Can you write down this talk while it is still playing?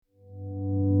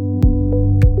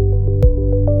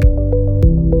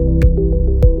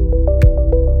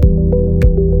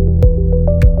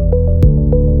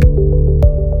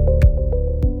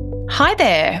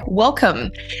welcome.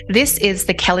 This is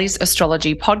the Kelly's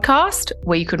Astrology podcast,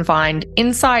 where you can find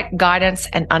insight, guidance,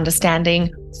 and understanding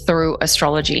through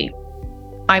astrology.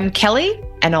 I'm Kelly,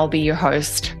 and I'll be your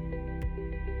host.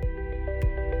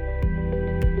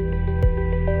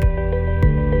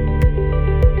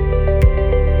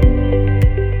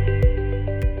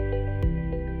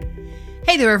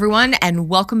 Hey there, everyone, and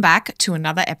welcome back to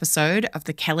another episode of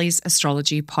the Kelly's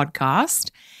Astrology podcast.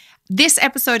 This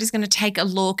episode is going to take a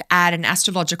look at an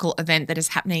astrological event that is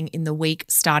happening in the week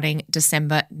starting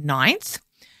December 9th.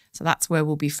 So that's where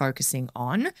we'll be focusing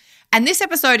on. And this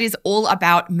episode is all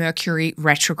about Mercury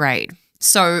retrograde.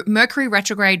 So Mercury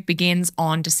retrograde begins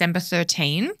on December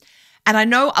 13. And I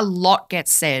know a lot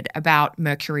gets said about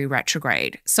Mercury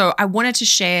retrograde. So I wanted to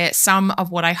share some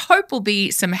of what I hope will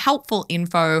be some helpful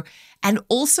info and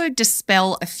also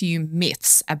dispel a few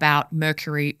myths about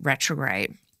Mercury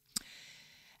retrograde.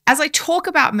 As I talk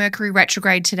about Mercury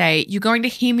retrograde today, you're going to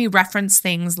hear me reference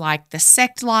things like the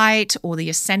sect light or the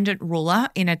ascendant ruler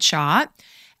in a chart.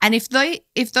 And if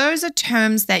those are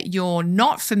terms that you're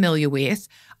not familiar with,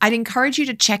 I'd encourage you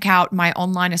to check out my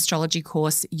online astrology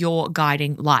course, Your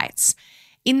Guiding Lights.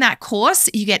 In that course,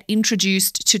 you get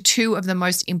introduced to two of the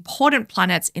most important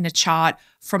planets in a chart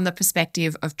from the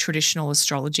perspective of traditional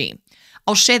astrology.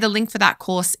 I'll share the link for that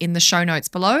course in the show notes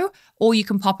below, or you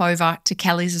can pop over to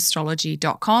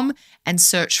kellysastrology.com and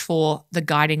search for the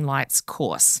Guiding Lights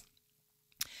course.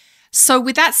 So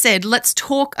with that said, let's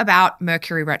talk about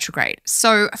Mercury retrograde.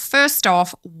 So first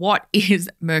off, what is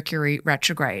Mercury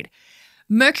retrograde?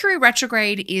 Mercury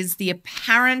retrograde is the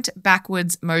apparent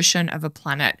backwards motion of a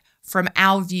planet from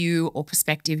our view or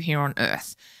perspective here on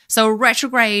Earth. So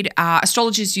retrograde,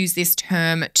 astrologers use this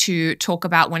term to talk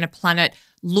about when a planet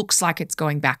looks like it's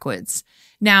going backwards.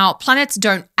 Now, planets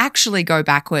don't actually go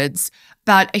backwards,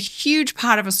 but a huge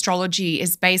part of astrology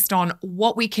is based on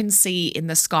what we can see in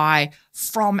the sky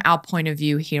from our point of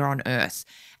view here on Earth.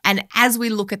 And as we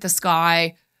look at the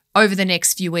sky over the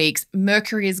next few weeks,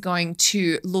 Mercury is going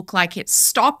to look like it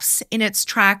stops in its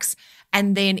tracks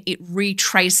and then it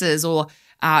retraces or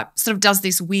sort of does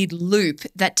this weird loop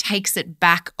that takes it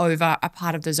back over a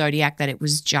part of the zodiac that it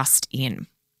was just in.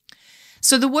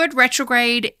 So the word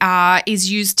retrograde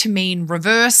is used to mean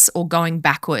reverse or going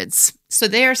backwards. So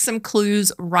there are some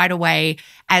clues right away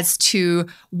as to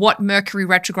what Mercury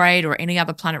retrograde or any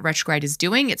other planet retrograde is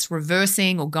doing. It's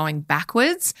reversing or going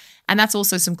backwards. And that's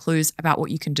also some clues about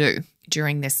what you can do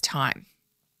during this time.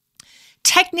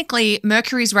 Technically,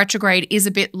 Mercury's retrograde is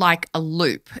a bit like a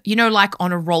loop, like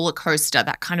on a roller coaster,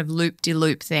 that kind of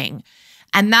loop-de-loop thing.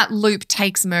 And that loop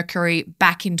takes Mercury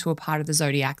back into a part of the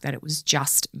zodiac that it was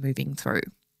just moving through.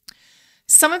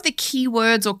 Some of the key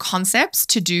words or concepts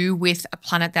to do with a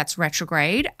planet that's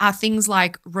retrograde are things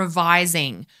like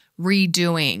revising,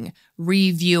 redoing,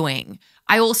 reviewing.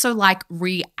 I also like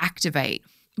reactivate.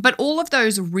 But all of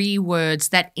those words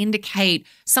that indicate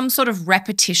some sort of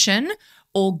repetition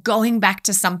or going back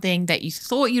to something that you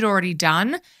thought you'd already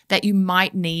done that you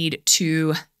might need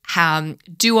to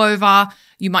do over,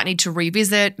 you might need to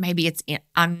revisit, maybe it's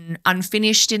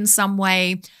unfinished in some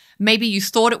way, maybe you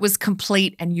thought it was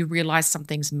complete and you realize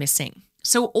something's missing.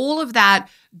 So all of that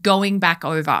going back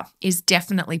over is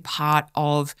definitely part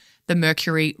of the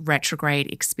Mercury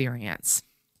retrograde experience.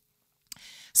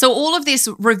 So all of this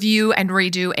review and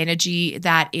redo energy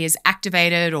that is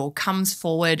activated or comes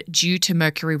forward due to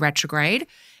Mercury retrograde,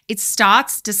 it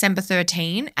starts December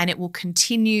 13 and it will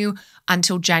continue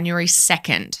until January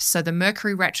 2nd. So the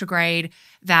Mercury retrograde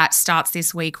that starts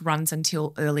this week runs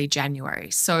until early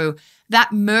January. So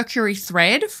that Mercury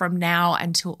thread from now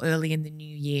until early in the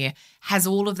new year has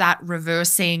all of that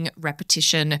reversing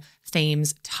repetition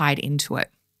themes tied into it.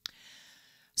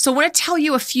 So I want to tell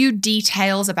you a few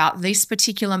details about this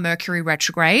particular Mercury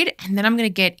retrograde, and then I'm going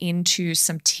to get into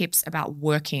some tips about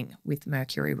working with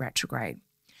Mercury retrograde.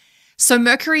 So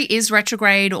Mercury is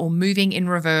retrograde or moving in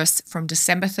reverse from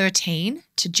December 13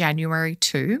 to January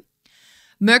 2.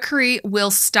 Mercury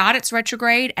will start its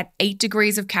retrograde at 8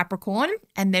 degrees of Capricorn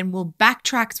and then will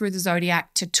backtrack through the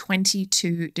zodiac to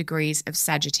 22 degrees of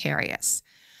Sagittarius.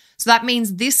 So that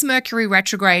means this Mercury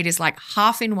retrograde is like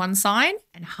half in one sign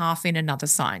and half in another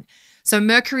sign. So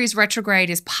Mercury's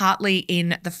retrograde is partly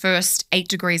in the first 8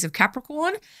 degrees of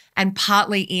Capricorn and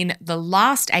partly in the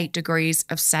last 8 degrees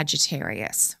of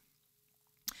Sagittarius.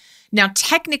 Now,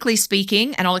 technically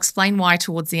speaking, and I'll explain why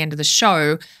towards the end of the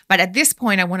show, but at this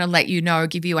point, I want to let you know,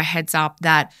 give you a heads up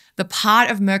that the part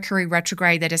of Mercury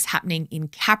retrograde that is happening in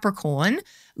Capricorn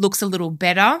looks a little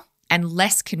better and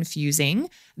less confusing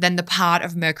than the part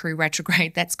of Mercury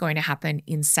retrograde that's going to happen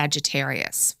in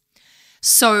Sagittarius.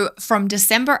 So from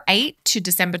December 8 to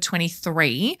December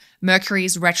 23, Mercury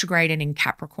is retrograding in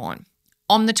Capricorn.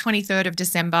 On the 23rd of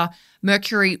December,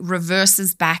 Mercury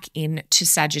reverses back into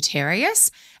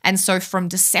Sagittarius. And so from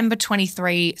December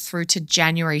 23 through to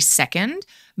January 2nd,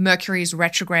 Mercury is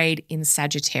retrograde in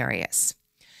Sagittarius.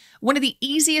 One of the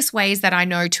easiest ways that I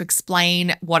know to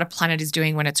explain what a planet is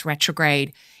doing when it's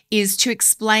retrograde is to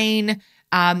explain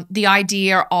the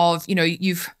idea of,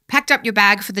 you've packed up your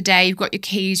bag for the day, you've got your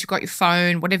keys, you've got your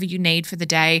phone, whatever you need for the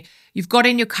day, you've got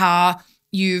in your car,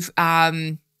 you've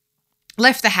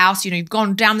left the house, you've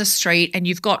gone down the street and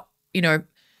you've got,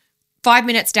 5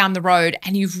 minutes down the road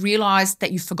and you've realized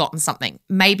that you've forgotten something.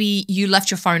 Maybe you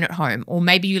left your phone at home, or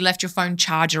maybe you left your phone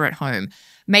charger at home.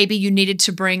 Maybe you needed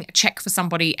to bring a check for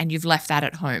somebody and you've left that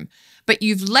at home. But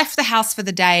you've left the house for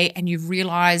the day and you've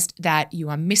realized that you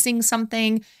are missing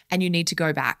something and you need to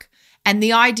go back. And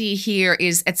the idea here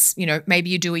is maybe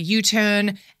you do a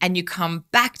U-turn and you come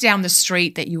back down the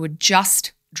street that you were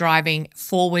just driving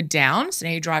forward down. So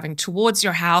now you're driving towards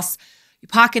your house, you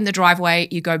park in the driveway,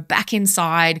 you go back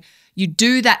inside, you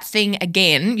do that thing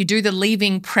again, you do the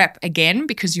leaving prep again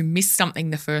because you missed something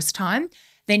the first time,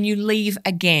 then you leave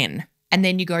again, and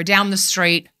then you go down the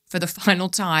street for the final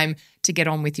time to get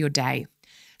on with your day.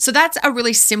 So that's a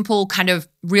really simple kind of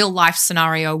real life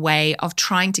scenario way of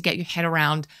trying to get your head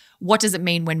around what does it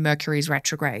mean when Mercury is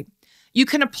retrograde. You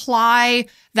can apply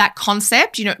that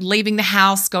concept, leaving the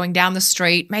house, going down the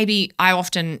street. Maybe I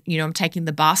often, I'm taking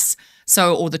the bus,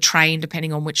 or the train,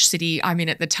 depending on which city I'm in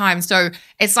at the time. So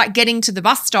it's like getting to the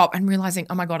bus stop and realizing,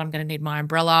 oh my God, I'm going to need my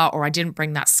umbrella, or I didn't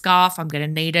bring that scarf, I'm going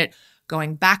to need it,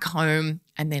 going back home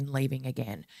and then leaving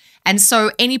again. And so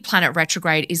any planet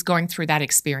retrograde is going through that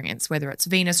experience, whether it's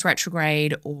Venus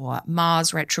retrograde or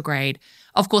Mars retrograde.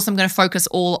 Of course, I'm going to focus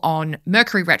all on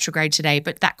Mercury retrograde today,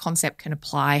 but that concept can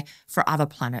apply for other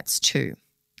planets too.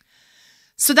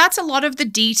 So that's a lot of the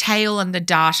detail and the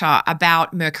data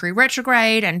about Mercury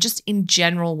retrograde and just in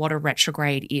general what a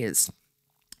retrograde is.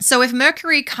 So if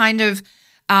Mercury kind of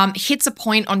hits a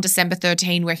point on December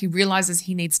 13 where he realizes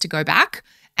he needs to go back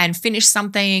and finish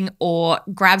something or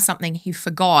grab something he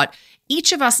forgot,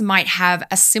 each of us might have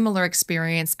a similar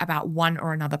experience about one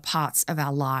or another parts of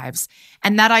our lives.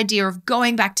 And that idea of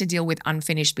going back to deal with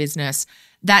unfinished business,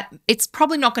 that it's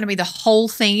probably not going to be the whole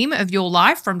theme of your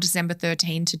life from December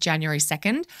 13 to January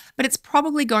 2nd, but it's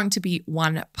probably going to be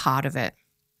one part of it.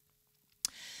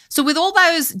 So with all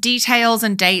those details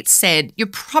and dates said, you're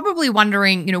probably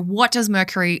wondering, what does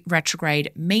Mercury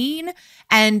retrograde mean?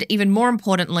 And even more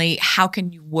importantly, how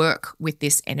can you work with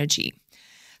this energy?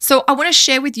 So I want to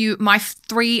share with you my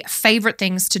 3 favorite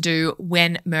things to do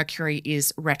when Mercury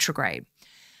is retrograde.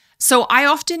 So I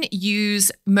often use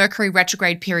Mercury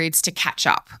retrograde periods to catch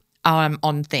up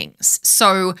on things.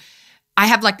 So I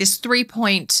have like this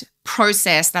 3-point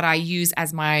process that I use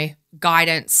as my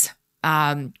guidance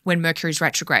when Mercury is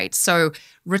retrograde. So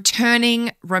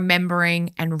returning,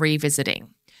 remembering, and revisiting.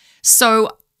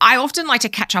 So I often like to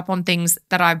catch up on things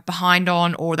that I'm behind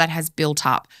on or that has built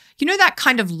up. That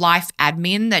kind of life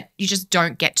admin that you just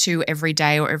don't get to every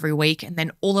day or every week. And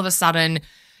then all of a sudden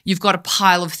you've got a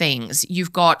pile of things.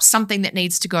 You've got something that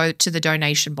needs to go to the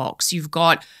donation box. You've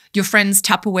got your friend's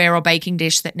Tupperware or baking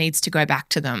dish that needs to go back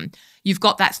to them. You've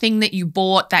got that thing that you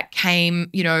bought that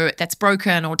came, that's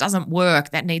broken or doesn't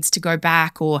work that needs to go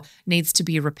back or needs to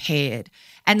be repaired.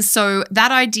 And so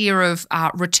that idea of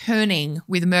returning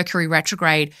with Mercury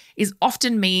retrograde is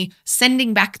often me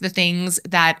sending back the things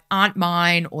that aren't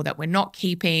mine or that we're not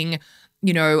keeping.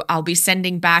 I'll be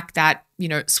sending back that,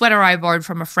 sweater I borrowed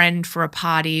from a friend for a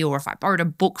party, or if I borrowed a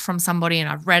book from somebody and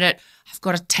I've read it, I've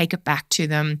got to take it back to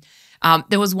them.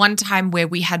 There was one time where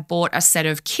we had bought a set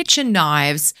of kitchen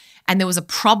knives and there was a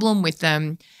problem with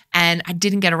them, and I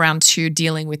didn't get around to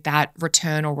dealing with that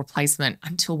return or replacement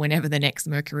until whenever the next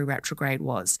Mercury retrograde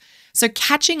was. So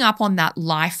catching up on that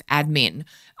life admin.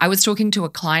 I was talking to a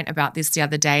client about this the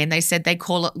other day and they said they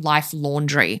call it life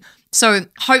laundry. So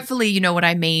hopefully you know what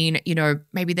I mean.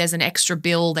 Maybe there's an extra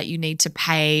bill that you need to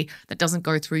pay that doesn't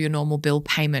go through your normal bill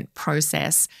payment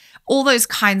process. All those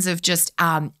kinds of just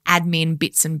admin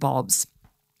bits and bobs.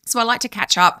 So I like to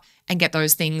catch up and get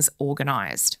those things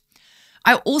organized.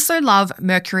 I also love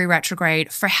Mercury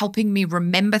retrograde for helping me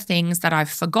remember things that I've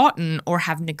forgotten or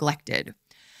have neglected.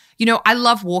 I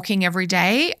love walking every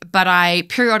day, but I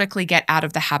periodically get out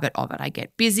of the habit of it. I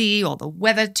get busy or the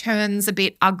weather turns a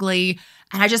bit ugly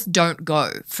and I just don't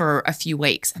go for a few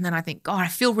weeks. And then I think, God, I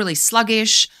feel really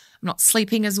sluggish. I'm not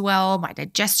sleeping as well. My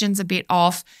digestion's a bit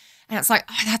off. And it's like,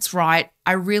 oh, that's right.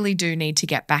 I really do need to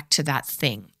get back to that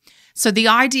thing. So the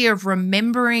idea of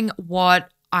remembering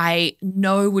what I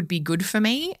know would be good for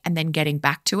me and then getting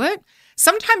back to it.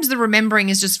 Sometimes the remembering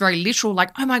is just very literal, like,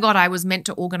 oh my God, I was meant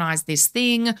to organize this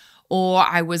thing, or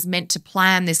I was meant to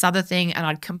plan this other thing and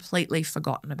I'd completely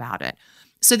forgotten about it.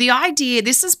 So the idea,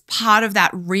 this is part of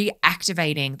that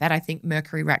reactivating that I think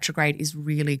Mercury retrograde is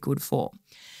really good for.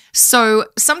 So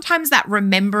sometimes that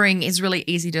remembering is really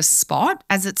easy to spot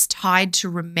as it's tied to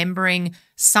remembering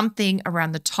something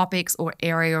around the topics or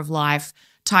area of life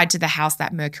tied to the house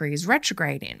that Mercury is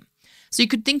retrograde in. So you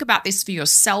could think about this for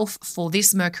yourself for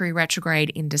this Mercury retrograde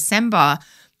in December.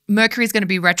 Mercury is going to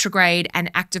be retrograde and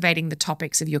activating the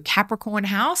topics of your Capricorn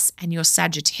house and your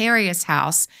Sagittarius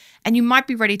house, and you might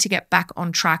be ready to get back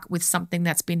on track with something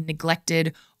that's been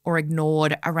neglected or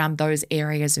ignored around those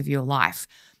areas of your life.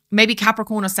 Maybe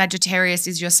Capricorn or Sagittarius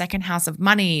is your second house of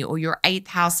money or your eighth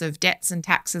house of debts and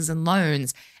taxes and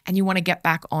loans, and you want to get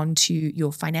back onto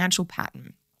your financial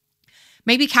pattern.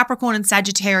 Maybe Capricorn and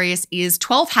Sagittarius is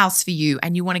 12th house for you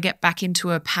and you want to get back into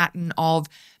a pattern of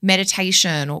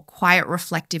meditation or quiet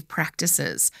reflective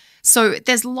practices. So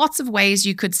there's lots of ways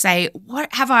you could say, what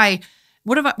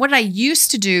did I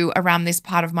used to do around this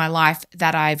part of my life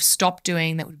that I've stopped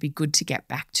doing that would be good to get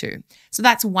back to? So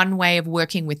that's one way of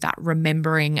working with that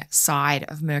remembering side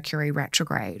of Mercury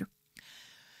retrograde.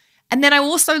 And then I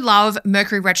also love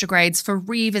Mercury retrogrades for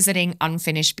revisiting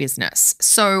unfinished business.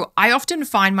 So I often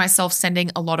find myself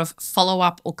sending a lot of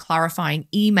follow-up or clarifying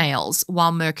emails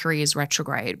while Mercury is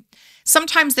retrograde.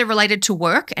 Sometimes they're related to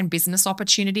work and business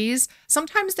opportunities.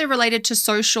 Sometimes they're related to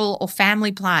social or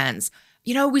family plans.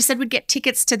 You know, we said we'd get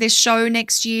tickets to this show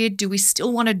next year. Do we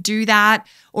still want to do that?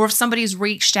 Or if somebody's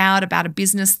reached out about a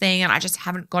business thing and I just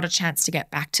haven't got a chance to get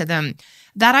back to them.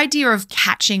 That idea of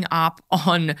catching up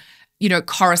on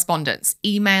correspondence,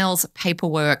 emails,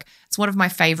 paperwork. It's one of my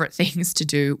favorite things to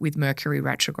do with Mercury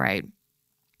retrograde.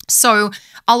 So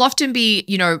I'll often be,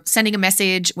 sending a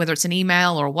message, whether it's an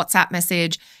email or a WhatsApp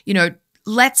message,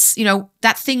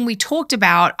 that thing we talked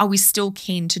about, are we still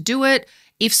keen to do it?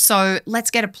 If so, let's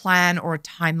get a plan or a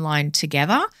timeline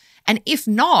together. And if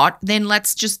not, then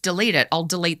let's just delete it. I'll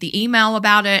delete the email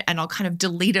about it and I'll kind of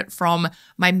delete it from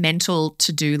my mental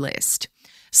to-do list.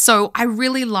 So I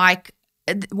really like,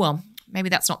 maybe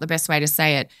that's not the best way to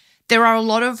say it. There are a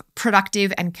lot of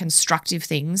productive and constructive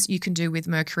things you can do with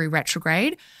Mercury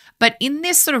retrograde. But in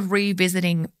this sort of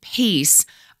revisiting piece,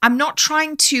 I'm not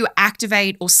trying to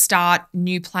activate or start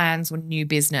new plans or new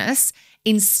business.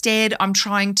 Instead, I'm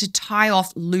trying to tie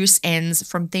off loose ends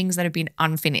from things that have been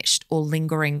unfinished or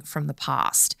lingering from the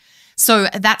past. So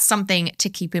that's something to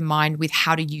keep in mind with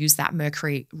how to use that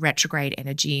Mercury retrograde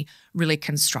energy really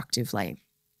constructively.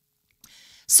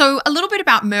 So a little bit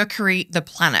about Mercury, the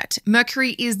planet.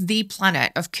 Mercury is the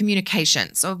planet of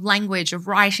communications, of language, of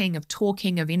writing, of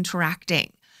talking, of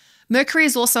interacting. Mercury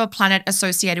is also a planet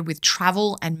associated with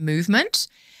travel and movement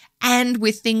and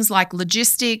with things like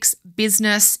logistics,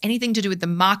 business, anything to do with the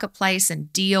marketplace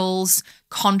and deals,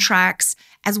 contracts,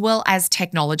 as well as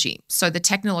technology. So the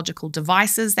technological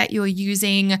devices that you're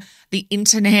using, the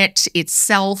internet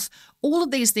itself, all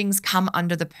of these things come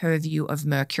under the purview of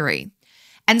Mercury.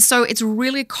 And so it's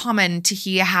really common to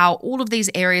hear how all of these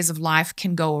areas of life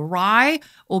can go awry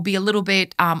or be a little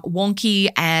bit wonky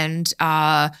and,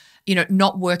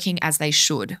 not working as they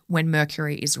should when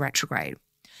Mercury is retrograde.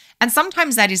 And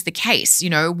sometimes that is the case.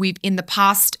 We've in the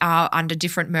past, under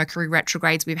different Mercury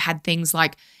retrogrades, we've had things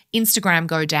like Instagram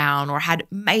go down or had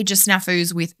major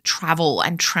snafus with travel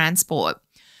and transport.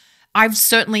 I've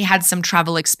certainly had some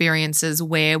travel experiences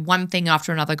where one thing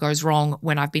after another goes wrong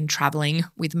when I've been traveling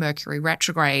with Mercury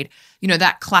retrograde.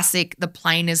 That classic, the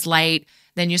plane is late,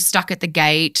 then you're stuck at the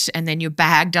gate and then your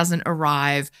bag doesn't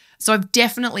arrive. So I've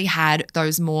definitely had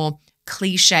those more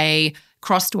cliche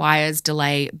crossed wires,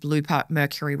 delay, blooper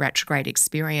Mercury retrograde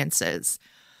experiences.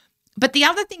 But the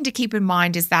other thing to keep in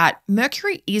mind is that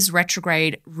Mercury is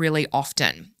retrograde really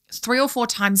often, 3 or 4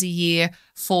 times a year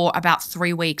for about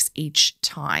 3 weeks each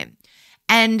time.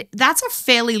 And that's a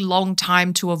fairly long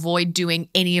time to avoid doing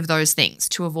any of those things,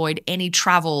 to avoid any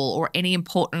travel or any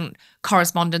important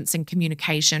correspondence and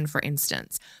communication, for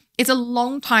instance. It's a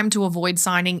long time to avoid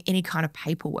signing any kind of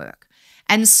paperwork.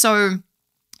 And so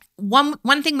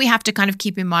one thing we have to kind of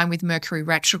keep in mind with Mercury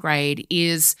retrograde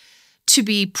is to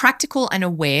be practical and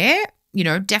aware,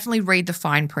 definitely read the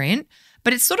fine print,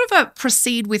 but it's sort of a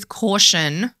proceed with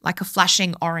caution, like a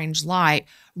flashing orange light,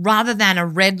 rather than a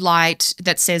red light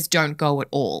that says don't go at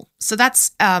all. So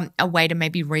that's a way to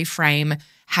maybe reframe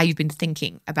how you've been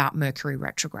thinking about Mercury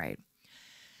retrograde.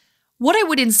 What I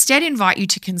would instead invite you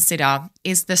to consider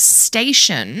is the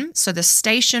station, so the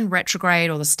station retrograde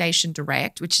or the station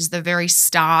direct, which is the very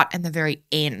start and the very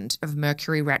end of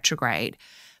Mercury retrograde.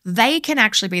 They can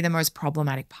actually be the most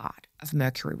problematic part of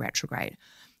Mercury retrograde.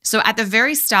 So at the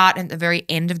very start and the very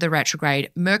end of the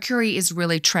retrograde, Mercury is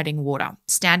really treading water,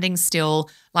 standing still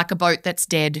like a boat that's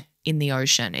dead in the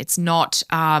ocean. It's not,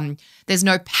 there's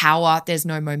no power, there's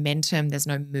no momentum, there's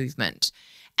no movement.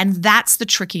 And that's the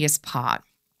trickiest part.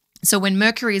 So when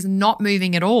Mercury is not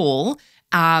moving at all,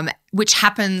 which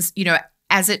happens,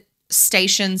 as it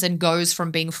stations and goes from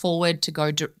being forward to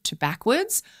go to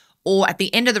backwards, or at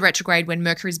the end of the retrograde when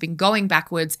Mercury's been going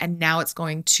backwards and now it's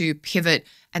going to pivot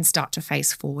and start to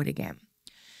face forward again.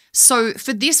 So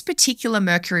for this particular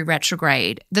Mercury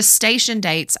retrograde, the station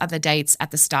dates are the dates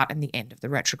at the start and the end of the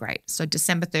retrograde. So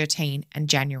December 13 and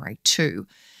January 2.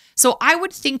 So I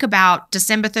would think about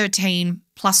December 13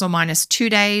 plus or minus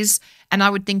 2 days, and I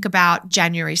would think about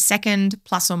January 2nd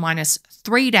plus or minus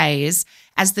 3 days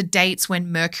as the dates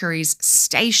when Mercury's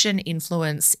station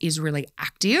influence is really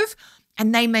active.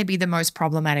 And they may be the most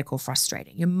problematic or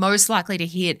frustrating. You're most likely to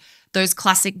hit those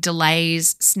classic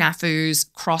delays,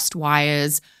 snafus, crossed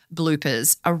wires,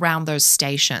 bloopers around those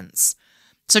stations.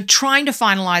 So trying to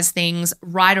finalize things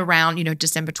right around,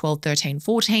 December 12, 13,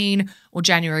 14 or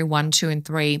January 1, 2, and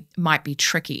 3 might be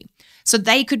tricky. So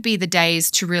they could be the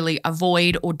days to really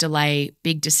avoid or delay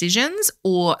big decisions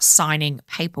or signing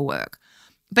paperwork.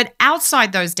 But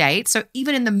outside those dates, so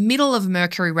even in the middle of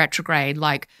Mercury retrograde,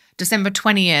 like December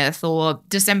 20th or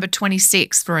December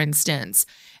 26th, for instance,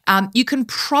 you can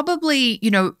probably,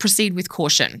 proceed with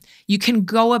caution. You can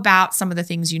go about some of the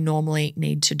things you normally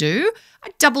need to do.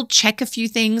 I'd double check a few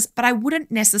things, but I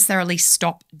wouldn't necessarily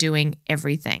stop doing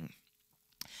everything.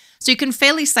 So you can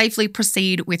fairly safely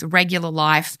proceed with regular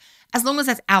life as long as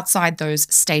that's outside those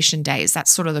station days.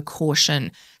 That's sort of the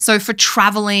caution. So for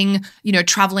traveling,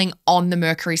 traveling on the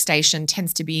Mercury station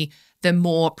tends to be the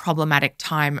more problematic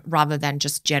time rather than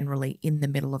just generally in the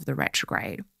middle of the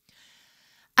retrograde.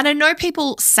 And I know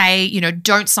people say,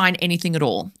 don't sign anything at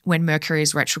all when Mercury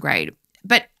is retrograde.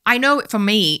 But I know for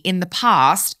me, in the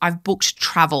past, I've booked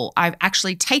travel. I've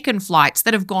actually taken flights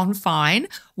that have gone fine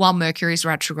while Mercury is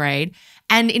retrograde.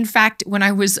 And in fact, when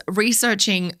I was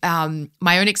researching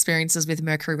my own experiences with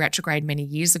Mercury retrograde many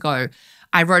years ago,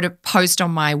 I wrote a post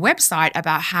on my website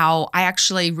about how I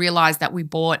actually realized that we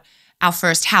bought our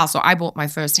first house, or I bought my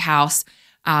first house.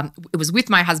 It was with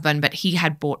my husband, but he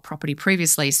had bought property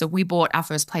previously. So we bought our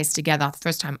first place together. The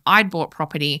first time I'd bought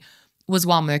property was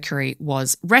while Mercury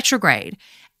was retrograde.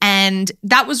 And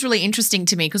that was really interesting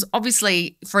to me because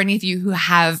obviously for any of you who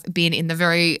have been in the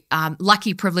very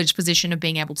lucky, privileged position of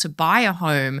being able to buy a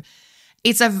home,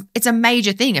 it's a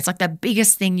major thing. It's like the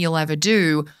biggest thing you'll ever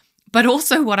do. But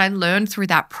also what I learned through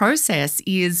that process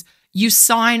is you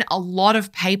sign a lot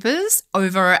of papers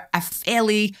over a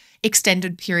fairly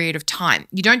extended period of time.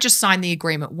 You don't just sign the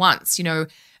agreement once.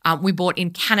 We bought in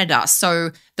Canada.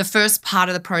 So the first part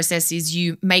of the process is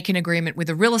you make an agreement with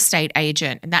a real estate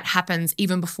agent, and that happens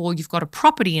even before you've got a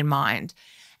property in mind.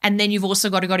 And then you've also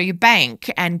got to go to your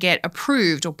bank and get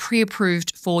approved or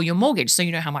pre-approved for your mortgage so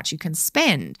you know how much you can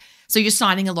spend. So you're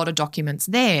signing a lot of documents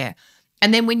there.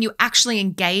 And then when you actually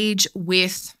engage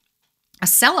with a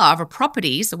seller of a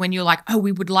property, so when you're like, oh,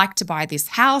 we would like to buy this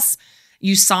house,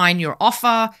 you sign your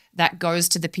offer, that goes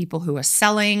to the people who are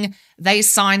selling. They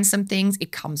sign some things,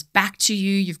 it comes back to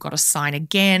you, you've got to sign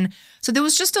again. So there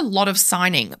was just a lot of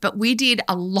signing, but we did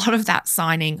a lot of that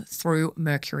signing through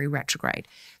Mercury retrograde.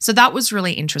 So that was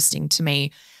really interesting to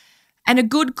me. And a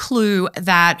good clue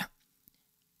that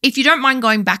if you don't mind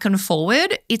going back and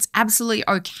forward, it's absolutely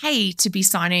okay to be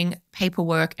signing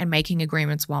paperwork and making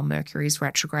agreements while Mercury is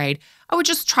retrograde. I would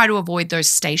just try to avoid those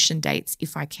station dates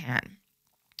if I can.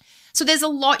 So there's a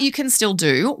lot you can still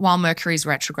do while Mercury is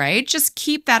retrograde. Just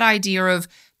keep that idea of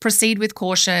proceed with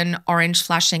caution, orange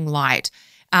flashing light.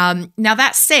 Now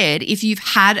that said, if you've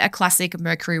had a classic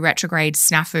Mercury retrograde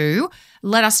snafu,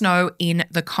 let us know in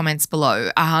the comments below.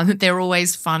 They're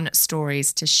always fun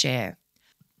stories to share.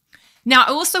 Now, I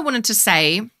also wanted to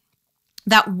say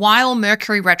that while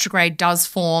Mercury retrograde does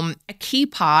form a key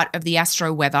part of the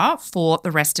astro weather for the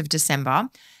rest of December,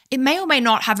 it may or may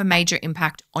not have a major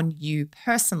impact on you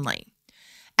personally.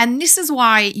 And this is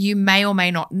why you may or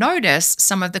may not notice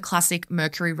some of the classic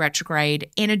Mercury retrograde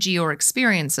energy or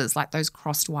experiences like those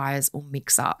crossed wires or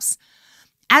mix-ups.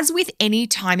 As with any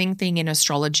timing thing in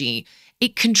astrology,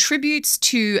 it contributes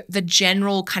to the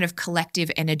general kind of collective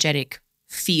energetic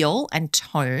feel and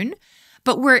tone,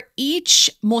 but we're each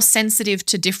more sensitive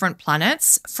to different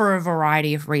planets for a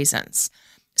variety of reasons.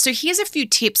 So here's a few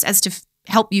tips as to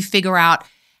help you figure out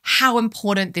how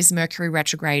important this Mercury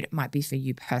retrograde might be for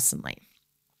you personally.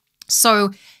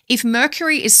 So if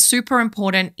Mercury is super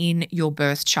important in your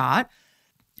birth chart,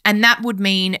 and that would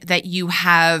mean that you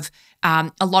have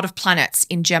a lot of planets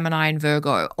in Gemini and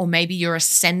Virgo, or maybe your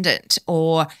ascendant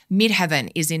or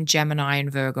midheaven is in Gemini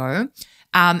and Virgo,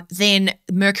 then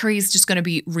Mercury is just going to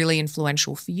be really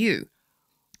influential for you.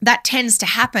 That tends to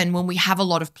happen when we have a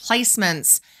lot of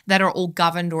placements that are all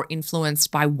governed or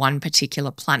influenced by one particular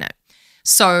planet.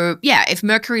 So yeah, if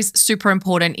Mercury is super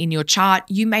important in your chart,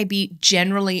 you may be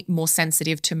generally more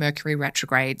sensitive to Mercury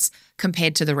retrogrades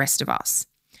compared to the rest of us.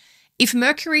 If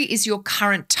Mercury is your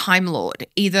current Time Lord,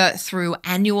 either through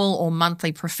annual or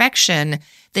monthly profection,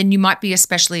 then you might be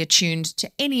especially attuned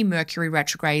to any Mercury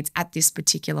retrogrades at this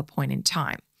particular point in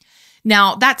time.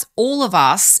 Now, that's all of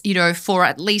us, for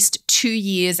at least 2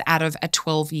 years out of a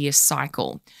 12-year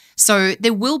cycle. So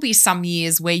there will be some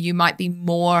years where you might be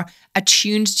more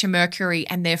attuned to Mercury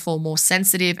and therefore more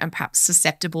sensitive and perhaps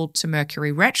susceptible to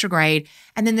Mercury retrograde.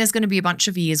 And then there's going to be a bunch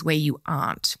of years where you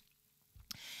aren't.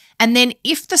 And then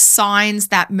if the signs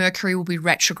that Mercury will be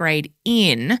retrograde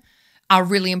in are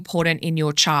really important in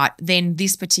your chart, then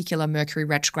this particular Mercury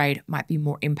retrograde might be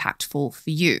more impactful for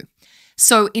you.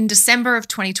 So in December of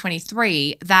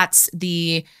 2023, that's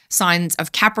the signs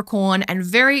of Capricorn, and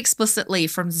very explicitly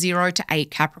from 0 to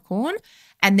 8 Capricorn,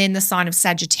 and then the sign of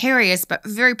Sagittarius, but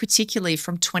very particularly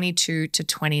from 22 to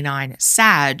 29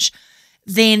 Sag,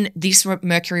 then this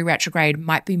Mercury retrograde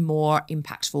might be more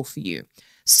impactful for you.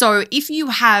 So if you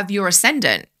have your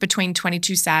ascendant between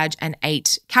 22 Sag and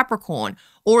 8 Capricorn,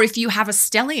 or if you have a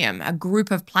stellium, a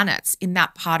group of planets in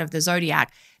that part of the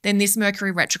zodiac, then this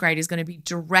Mercury retrograde is going to be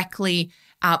directly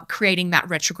creating that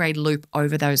retrograde loop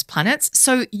over those planets.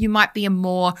 So you might be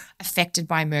more affected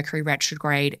by Mercury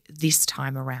retrograde this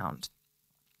time around.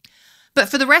 But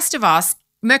for the rest of us,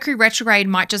 Mercury retrograde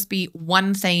might just be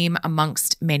one theme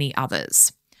amongst many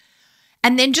others.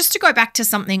 And then just to go back to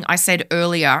something I said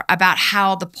earlier about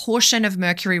how the portion of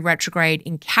Mercury retrograde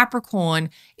in Capricorn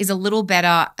is a little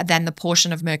better than the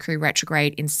portion of Mercury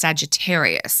retrograde in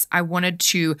Sagittarius, I wanted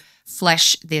to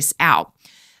flesh this out.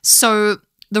 So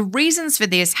the reasons for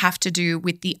this have to do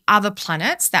with the other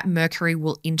planets that Mercury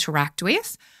will interact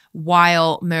with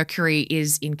while Mercury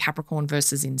is in Capricorn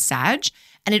versus in Sag.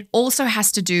 And it also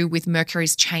has to do with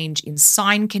Mercury's change in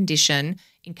sign condition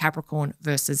in Capricorn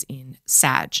versus in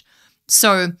Sag.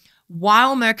 So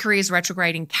while Mercury is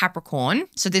retrograde in Capricorn,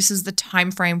 so this is the time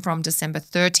frame from December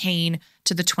 13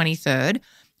 to the 23rd,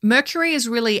 Mercury is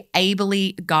really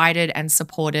ably guided and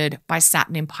supported by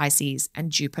Saturn in Pisces and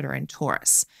Jupiter in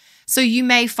Taurus. So you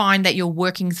may find that you're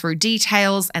working through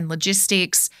details and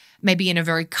logistics, maybe in a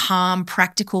very calm,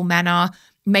 practical manner.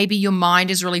 Maybe your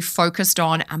mind is really focused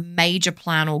on a major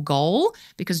plan or goal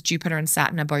because Jupiter and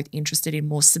Saturn are both interested in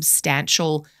more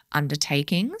substantial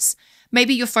undertakings.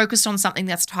 Maybe you're focused on something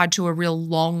that's tied to a real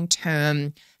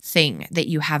long-term thing that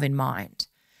you have in mind.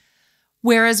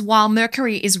 Whereas while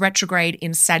Mercury is retrograde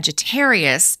in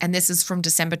Sagittarius, and this is from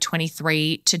December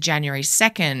 23 to January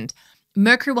 2nd,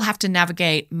 Mercury will have to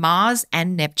navigate Mars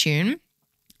and Neptune,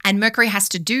 and Mercury has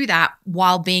to do that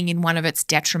while being in one of its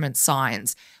detriment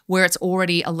signs, where it's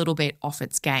already a little bit off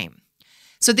its game.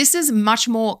 So this is much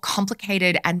more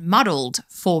complicated and muddled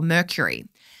for Mercury.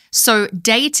 So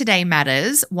day-to-day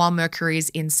matters while Mercury is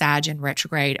in Sag and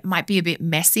retrograde might be a bit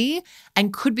messy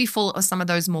and could be full of some of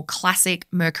those more classic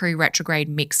Mercury retrograde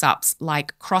mix-ups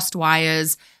like crossed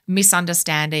wires,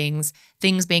 misunderstandings,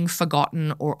 things being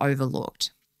forgotten or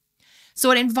overlooked. So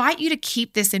I'd invite you to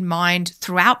keep this in mind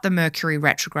throughout the Mercury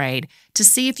retrograde to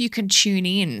see if you can tune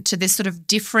in to this sort of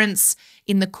difference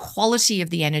in the quality of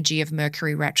the energy of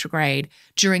Mercury retrograde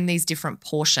during these different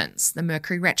portions, the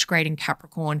Mercury retrograde in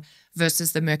Capricorn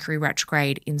versus the Mercury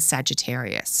retrograde in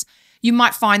Sagittarius. You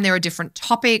might find there are different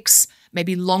topics,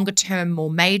 maybe longer term, more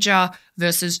major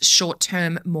versus short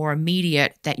term, more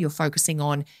immediate that you're focusing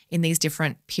on in these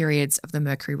different periods of the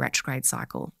Mercury retrograde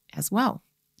cycle as well.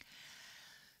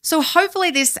 So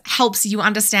hopefully this helps you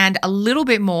understand a little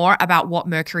bit more about what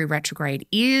Mercury retrograde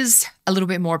is, a little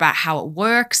bit more about how it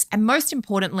works, and most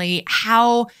importantly,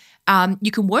 how you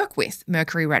can work with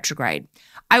Mercury retrograde.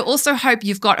 I also hope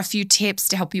you've got a few tips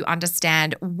to help you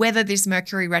understand whether this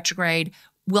Mercury retrograde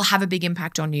will have a big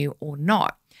impact on you or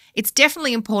not. It's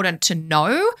definitely important to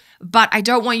know, but I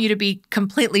don't want you to be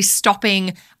completely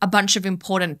stopping a bunch of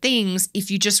important things if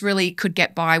you just really could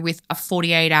get by with a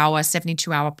 48-hour,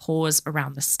 72-hour pause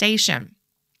around the station.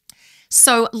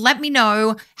 So let me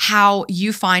know how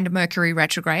you find Mercury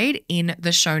retrograde in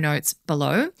the show notes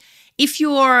below. If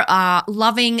you're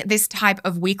loving this type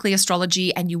of weekly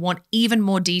astrology and you want even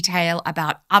more detail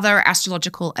about other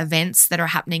astrological events that are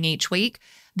happening each week,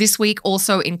 this week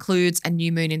also includes a new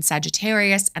moon in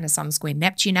Sagittarius and a Sun square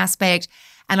Neptune aspect.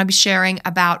 And I'll be sharing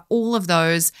about all of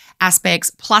those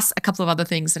aspects, plus a couple of other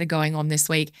things that are going on this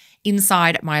week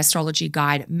inside my Astrology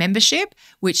Guide membership,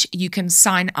 which you can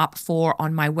sign up for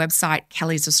on my website,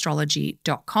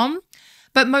 kellysastrology.com.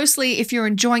 But mostly, if you're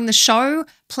enjoying the show,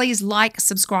 please like,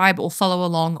 subscribe, or follow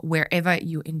along wherever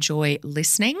you enjoy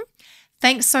listening.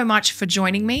 Thanks so much for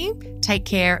joining me. Take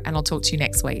care, and I'll talk to you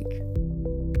next week.